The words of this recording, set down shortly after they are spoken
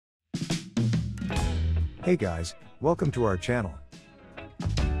Hey guys, welcome to our channel.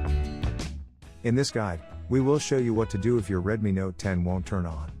 In this guide, we will show you what to do if your Redmi Note 10 won't turn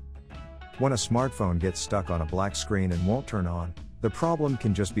on. When a smartphone gets stuck on a black screen and won't turn on, the problem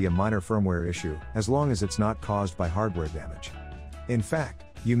can just be a minor firmware issue, as long as it's not caused by hardware damage. In fact,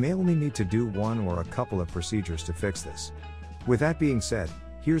 you may only need to do one or a couple of procedures to fix this. With that being said,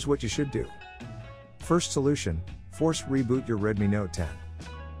 here's what you should do. First solution, force reboot your Redmi Note 10.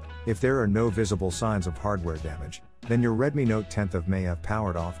 If there are no visible signs of hardware damage, then your Redmi Note 10 may have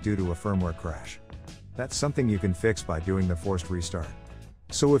powered off due to a firmware crash. That's something you can fix by doing the forced restart.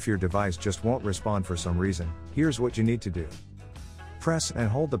 So if your device just won't respond for some reason, here's what you need to do. Press and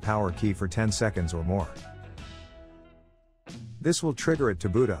hold the power key for 10 seconds or more. This will trigger it to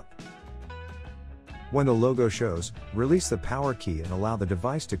boot up. When the logo shows, release the power key and allow the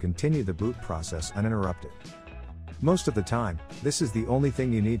device to continue the boot process uninterrupted. Most of the time, this is the only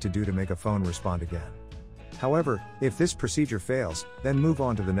thing you need to do to make a phone respond again. However, if this procedure fails, then move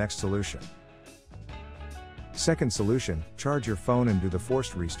on to the next solution. Second solution, charge your phone and do the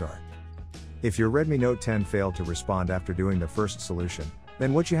forced restart. If your Redmi Note 10 failed to respond after doing the first solution,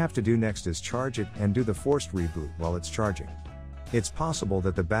 then what you have to do next is charge it and do the forced reboot while it's charging. It's possible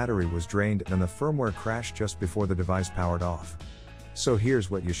that the battery was drained and the firmware crashed just before the device powered off. So here's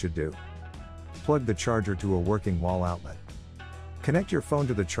what you should do. Plug the charger to a working wall outlet. Connect your phone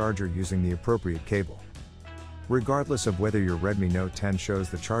to the charger using the appropriate cable. Regardless of whether your Redmi Note 10 shows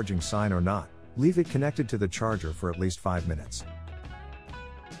the charging sign or not, leave it connected to the charger for at least 5 minutes.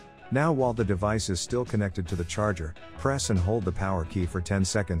 Now while the device is still connected to the charger, press and hold the power key for 10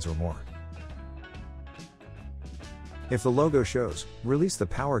 seconds or more. If the logo shows, release the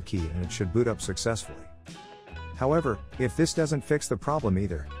power key and it should boot up successfully. However, if this doesn't fix the problem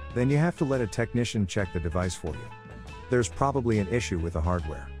either, then you have to let a technician check the device for you. There's probably an issue with the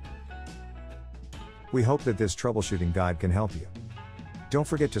hardware. We hope that this troubleshooting guide can help you. Don't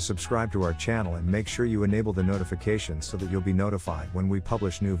forget to subscribe to our channel and make sure you enable the notifications so that you'll be notified when we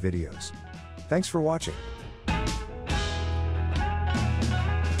publish new videos. Thanks for watching.